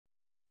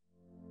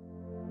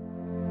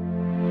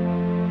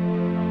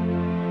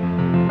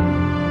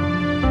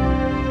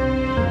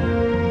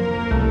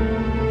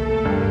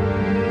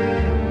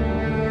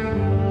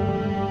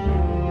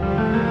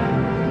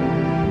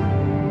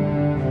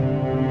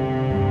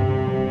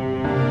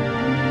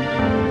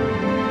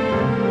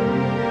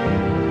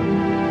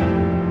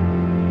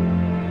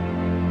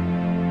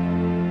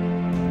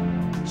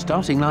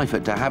Starting life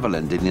at de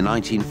Havilland in the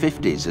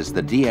 1950s as the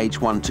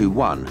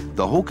DH-121,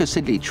 the Hawker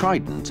Siddeley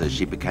Trident, as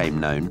she became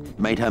known,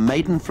 made her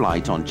maiden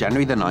flight on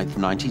January the 9th,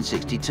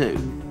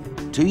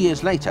 1962. 2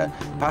 years later,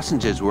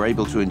 passengers were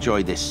able to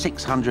enjoy this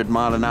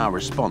 600-mile-an-hour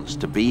response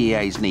to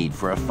BEA's need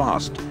for a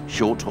fast,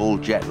 short-haul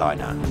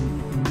jetliner.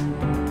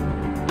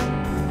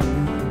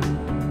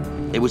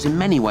 It was in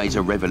many ways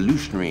a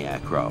revolutionary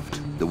aircraft.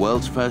 The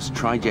world's first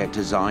trijet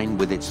design,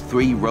 with its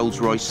 3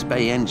 Rolls-Royce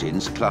Spey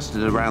engines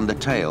clustered around the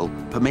tail,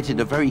 permitted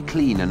a very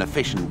clean and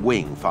efficient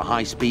wing for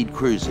high-speed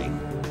cruising,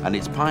 and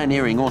its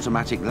pioneering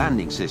automatic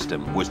landing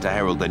system was to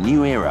herald a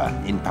new era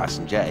in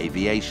passenger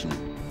aviation.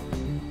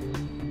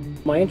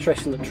 My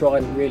interest in the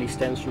Trident really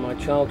stems from my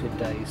childhood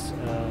days.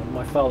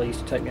 My father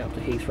used to take me up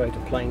to Heathrow to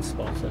plane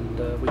spot,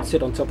 and we'd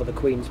sit on top of the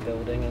Queen's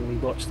building and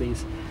we'd watch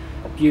these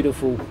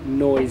beautiful,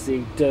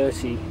 noisy,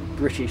 dirty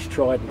British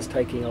Tridents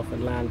taking off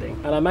and landing.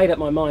 And I made up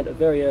my mind at a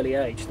very early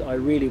age that I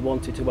really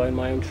wanted to own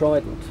my own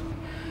Trident.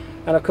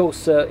 And of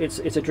course it's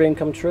a dream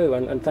come true,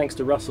 and thanks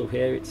to Russell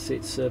here it's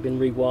been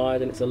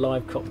rewired and it's a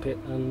live cockpit,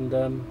 and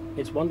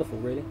it's wonderful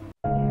really.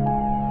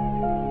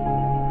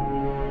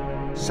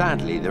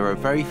 Sadly, there are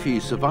very few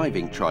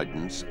surviving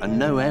Tridents and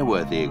no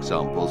airworthy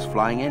examples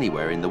flying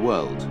anywhere in the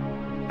world.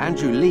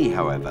 Andrew Lee,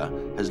 however,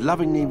 has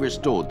lovingly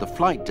restored the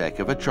flight deck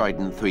of a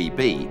Trident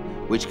 3B,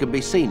 which can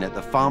be seen at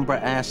the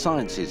Farnborough Air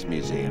Sciences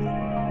Museum.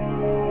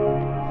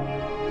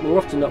 More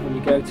often not when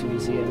you go to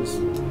museums,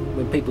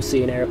 when people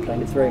see an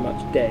aeroplane, it's very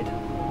much dead,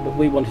 but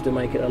we wanted to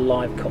make it a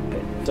live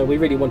cockpit. So we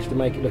really wanted to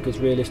make it look as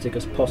realistic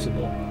as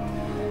possible,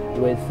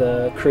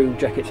 with crew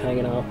jackets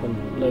hanging up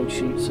and load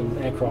sheets and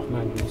aircraft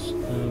manuals.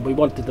 We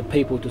wanted the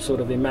people to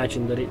sort of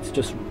imagine that it's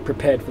just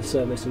prepared for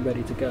service and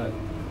ready to go.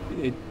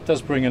 It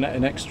does bring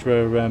an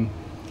extra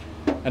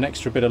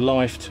bit of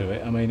life to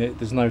it. I mean,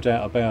 there's no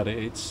doubt about it.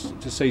 It's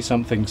to see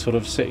something sort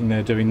of sitting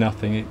there doing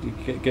nothing,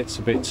 it gets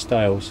a bit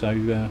stale.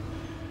 So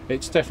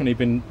it's definitely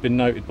been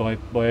noted by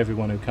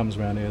everyone who comes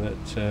around here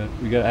that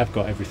we have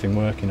got everything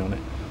working on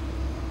it.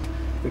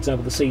 For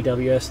example, the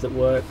CWS that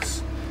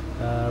works.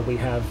 We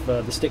have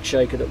the stick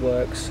shaker that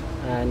works,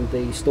 and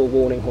the stall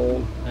warning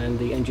horn, and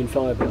the engine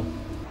fire bell.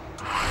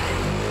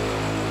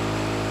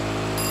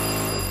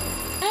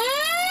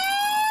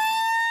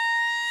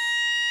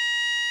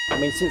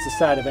 I mean, since the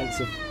sad events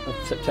of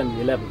September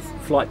the 11th,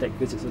 flight deck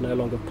visits are no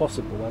longer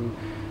possible, and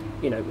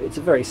you know, it's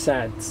a very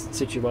sad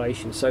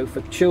situation. So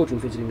for children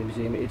visiting the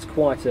museum, it's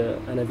quite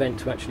an event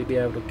to actually be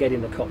able to get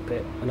in the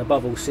cockpit and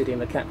above all sit in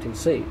the captain's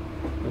seat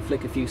and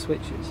flick a few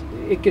switches.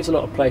 It gives a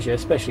lot of pleasure,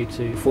 especially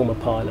to former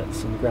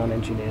pilots and ground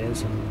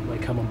engineers, and they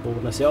come on board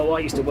and they say, oh, I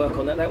used to work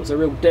on that, that was a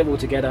real devil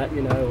to get at,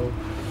 you know, or,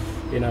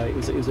 you know, it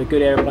was a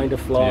good aeroplane to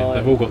fly. Yeah,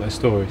 they've all got their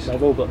stories.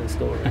 They've all got their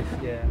stories,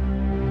 yeah.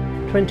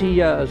 20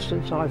 years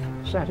since I've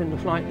sat in the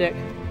flight deck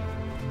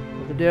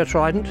of the dear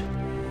Trident.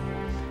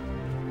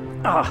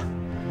 I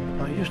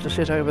used to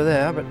sit over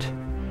there, but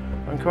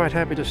I'm quite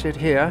happy to sit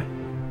here.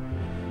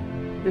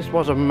 This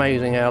was an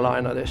amazing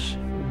airliner, this.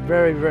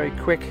 Very, very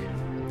quick,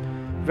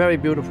 very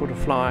beautiful to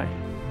fly.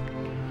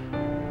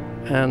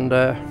 And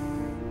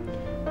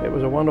it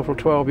was a wonderful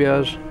 12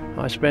 years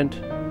I spent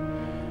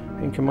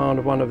in command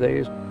of one of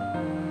these.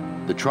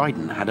 The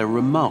Trident had a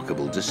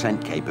remarkable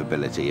descent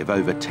capability of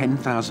over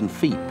 10,000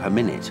 feet per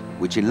minute,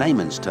 which in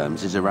layman's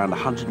terms is around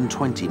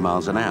 120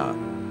 miles an hour.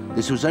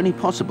 This was only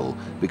possible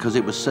because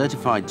it was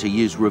certified to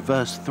use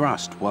reverse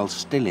thrust while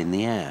still in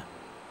the air.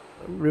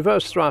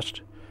 Reverse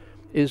thrust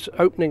is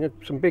opening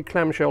some big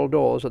clamshell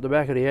doors at the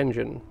back of the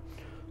engine,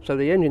 so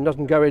the engine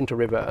doesn't go into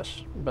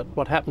reverse, but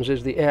what happens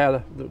is the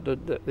air,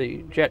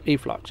 the jet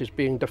efflux is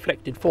being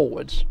deflected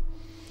forwards.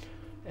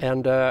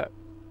 And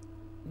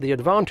the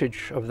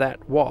advantage of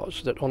that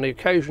was that on the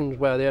occasions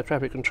where the air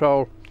traffic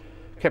control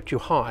kept you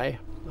high,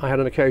 I had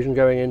an occasion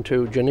going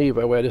into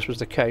Geneva where this was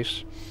the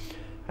case,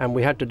 and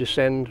we had to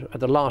descend at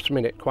the last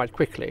minute quite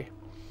quickly.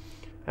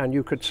 And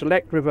you could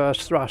select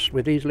reverse thrust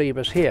with these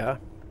levers here,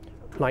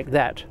 like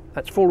that.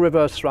 That's full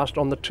reverse thrust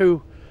on the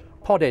 2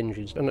 pod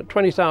engines. And at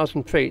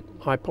 20,000 feet,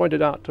 I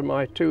pointed out to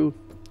my 2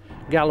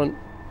 gallant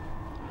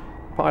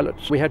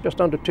pilots, we had just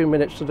under 2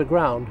 minutes to the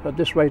ground at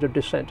this rate of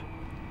descent.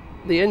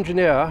 The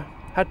engineer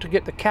had to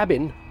get the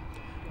cabin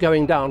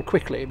going down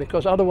quickly,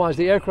 because otherwise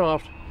the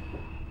aircraft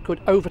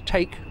could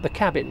overtake the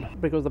cabin,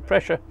 because the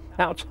pressure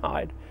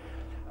outside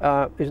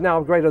is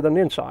now greater than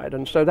inside,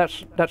 and so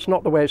that's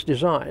not the way it's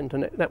designed,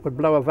 and that would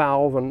blow a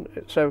valve. And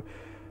so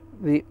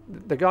the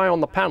guy on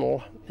the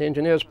panel, the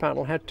engineer's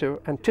panel, had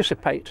to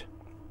anticipate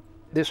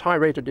this high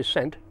rate of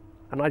descent,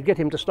 and I'd get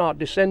him to start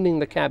descending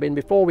the cabin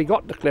before we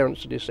got the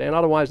clearance to descend,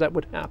 otherwise that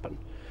would happen.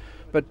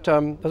 But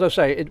as I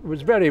say, it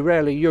was very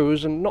rarely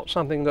used, and not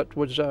something that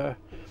was a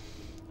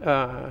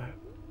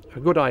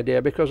good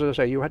idea, because as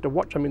I say, you had to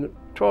watch. I mean,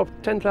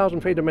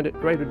 10,000 feet a minute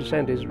rate of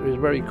descent is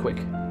very quick,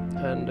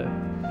 and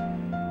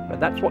but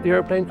that's what the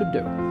airplane could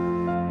do.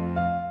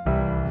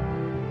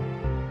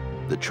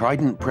 The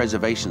Trident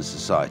Preservation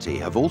Society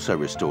have also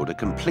restored a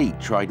complete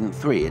Trident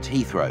 3 at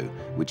Heathrow,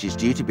 which is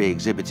due to be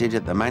exhibited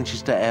at the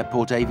Manchester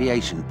Airport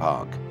Aviation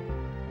Park.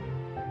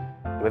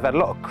 We've had a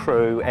lot of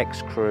crew,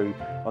 ex-crew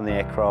on the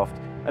aircraft,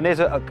 and there's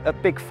a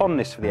big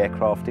fondness for the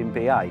aircraft in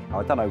BA. I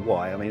don't know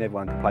why. I mean,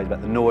 everyone complains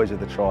about the noise of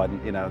the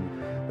Trident, you know,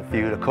 and the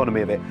fuel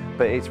economy of it,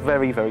 but it's a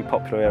very, very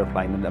popular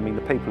aeroplane. And I mean,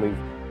 the people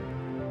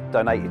who've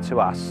donated to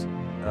us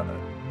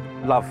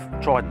love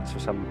Tridents for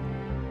some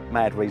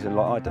mad reason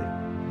like I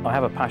do. I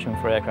have a passion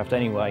for aircraft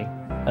anyway,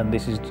 and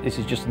this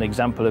is just an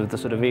example of the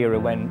sort of era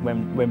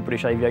when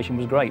British aviation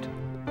was great.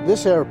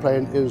 This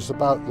aeroplane is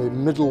about the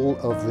middle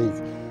of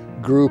the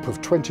group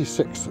of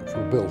 26 that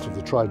were built of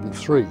the Trident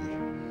III,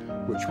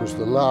 which was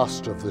the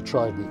last of the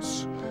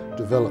Tridents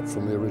developed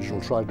from the original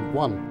Trident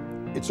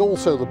I. It's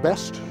also the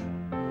best,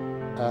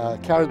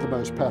 carried the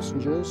most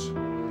passengers,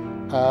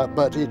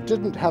 but it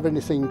didn't have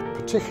anything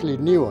particularly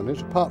new on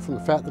it, apart from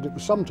the fact that it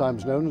was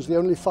sometimes known as the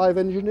only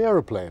 5-engine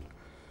aeroplane,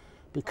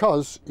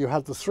 because you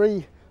had the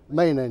 3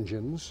 main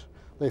engines.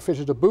 They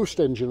fitted a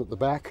boost engine at the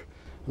back,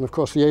 and of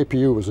course the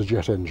APU was a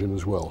jet engine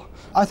as well.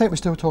 I think we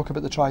still talk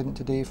about the Trident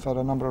today for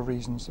a number of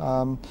reasons.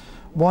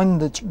 One,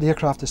 the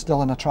aircraft is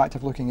still an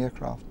attractive looking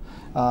aircraft.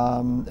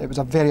 It was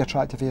a very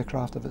attractive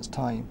aircraft of its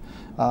time.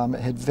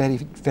 It had very,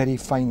 very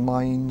fine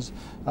lines,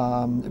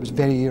 it was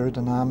very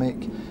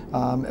aerodynamic,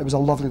 it was a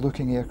lovely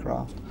looking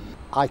aircraft.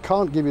 I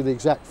can't give you the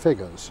exact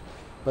figures,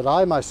 but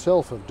I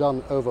myself have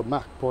done over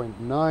Mach 0.9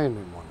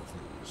 in one of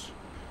these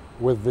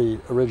with the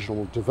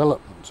original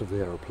development of the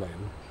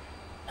aeroplane,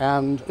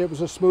 and it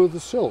was as smooth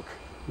as silk.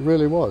 It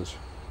really was.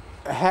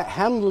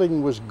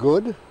 Handling was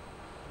good,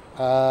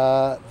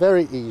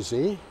 very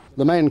easy.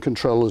 The main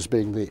controllers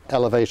being the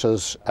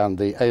elevators and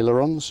the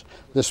ailerons.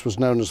 This was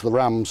known as the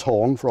ram's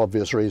horn for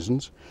obvious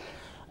reasons.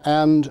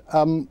 And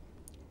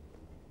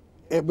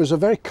it was a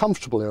very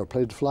comfortable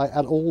aeroplane to fly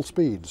at all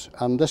speeds.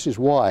 And this is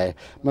why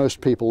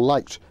most people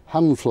liked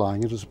hand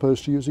flying it as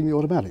opposed to using the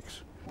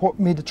automatics. What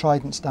made the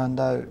Trident stand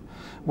out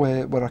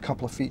were a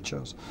couple of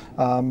features.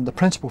 The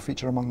principal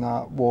feature among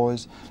that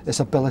was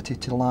its ability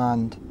to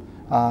land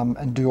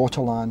and do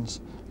autolands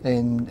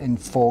in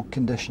fog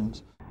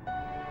conditions.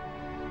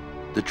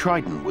 The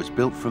Trident was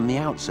built from the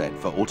outset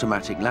for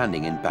automatic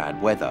landing in bad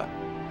weather,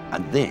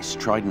 and this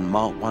Trident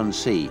Mark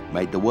 1C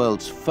made the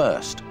world's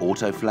first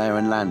auto flare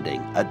and landing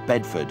at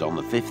Bedford on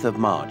the 5th of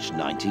March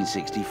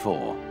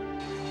 1964.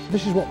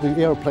 This is what the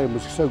aeroplane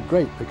was so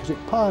great, because it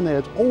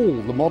pioneered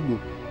all the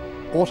modern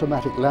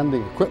automatic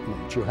landing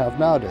equipment you have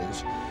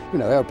nowadays. You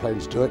know,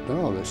 airplanes do it,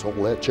 oh, it's all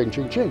there, ching,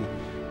 ching, ching.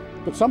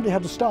 But somebody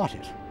had to start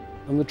it,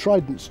 and the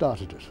Trident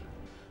started it.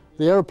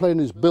 The aeroplane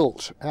is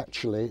built,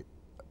 actually,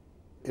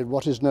 in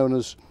what is known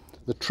as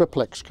the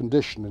triplex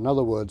condition. In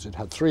other words, it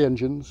had 3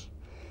 engines,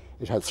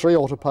 it had 3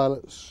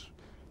 autopilots,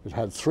 it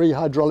had 3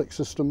 hydraulic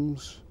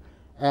systems,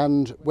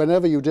 and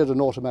whenever you did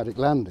an automatic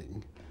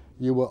landing,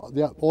 the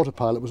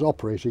autopilot was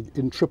operating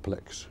in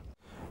triplex.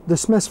 The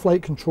Smith's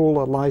flight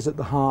controller lies at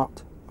the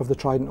heart of the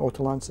Trident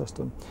autoland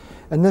system,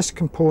 and this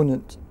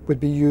component would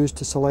be used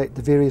to select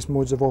the various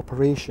modes of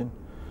operation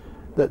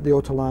that the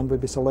autoland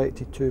would be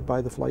selected to by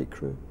the flight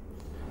crew.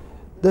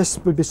 This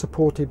would be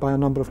supported by a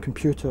number of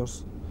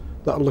computers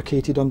that are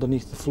located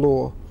underneath the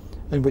floor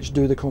and which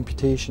do the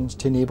computations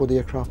to enable the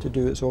aircraft to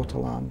do its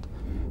autoland.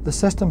 The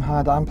system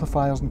had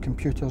amplifiers and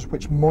computers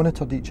which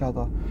monitored each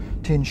other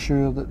to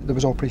ensure that there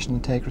was operational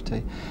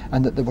integrity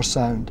and that they were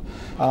sound.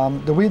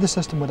 The way the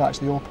system would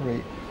actually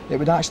operate, it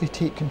would actually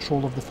take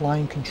control of the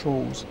flying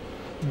controls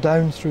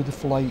down through the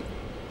flight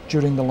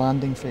during the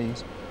landing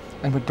phase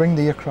and would bring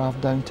the aircraft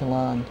down to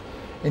land,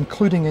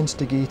 including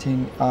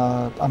instigating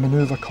a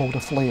manoeuvre called a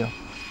flare.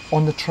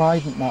 On the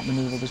Trident, that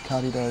manoeuvre was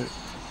carried out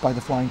by the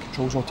flying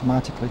controls,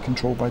 automatically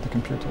controlled by the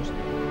computers.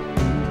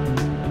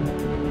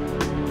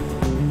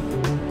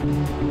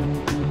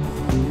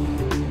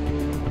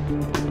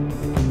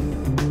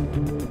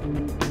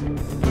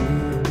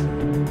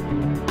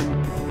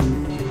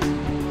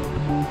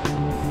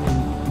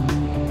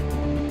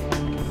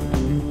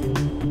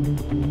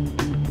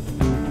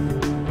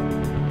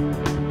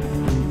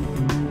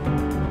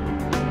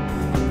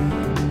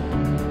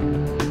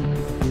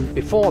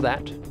 Before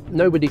that,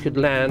 nobody could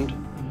land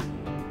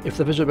if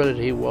the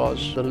visibility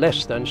was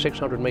less than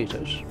 600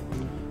 metres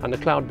and the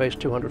cloud base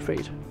 200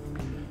 feet.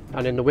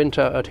 And in the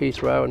winter at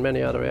Heathrow and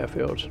many other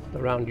airfields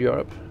around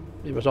Europe,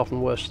 it was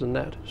often worse than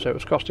that. So it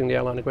was costing the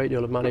airline a great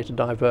deal of money to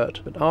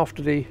divert. But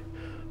after the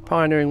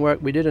pioneering work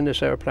we did in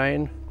this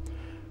aeroplane,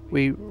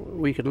 we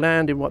could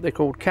land in what they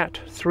called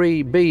Cat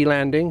 3B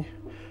landing,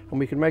 and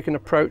we could make an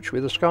approach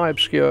with the sky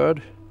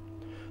obscured,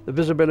 the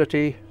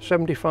visibility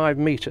 75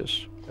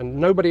 metres. And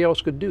nobody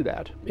else could do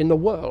that in the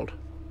world.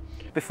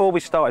 Before we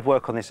started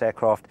work on this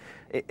aircraft,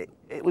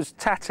 it was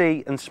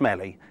tatty and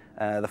smelly.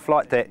 The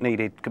flight deck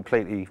needed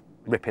completely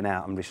ripping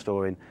out and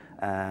restoring.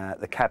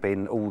 The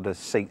cabin, all the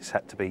seats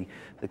had to be,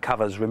 the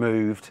covers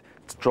removed,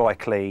 dry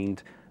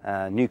cleaned,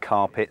 new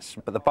carpets.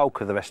 But the bulk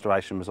of the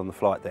restoration was on the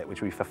flight deck,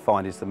 which we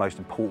find is the most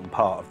important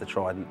part of the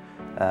Trident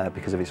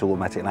because of its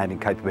automatic landing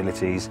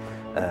capabilities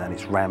and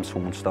its ram's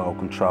horn style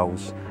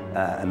controls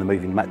and the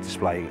moving map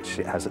display which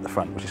it has at the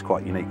front, which is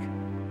quite unique.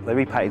 They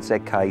repainted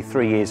ZK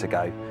 3 years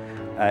ago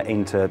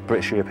into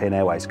British European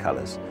Airways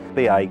colours.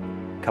 BA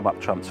come up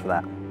trumps for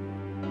that.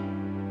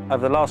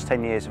 Over the last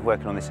 10 years of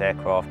working on this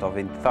aircraft,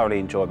 I've thoroughly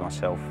enjoyed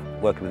myself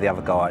working with the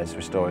other guys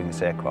restoring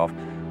this aircraft.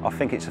 I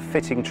think it's a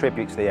fitting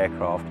tribute to the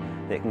aircraft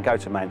that it can go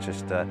to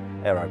Manchester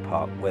Aero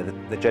Park where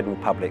the general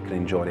public can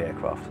enjoy the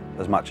aircraft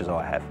as much as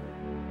I have.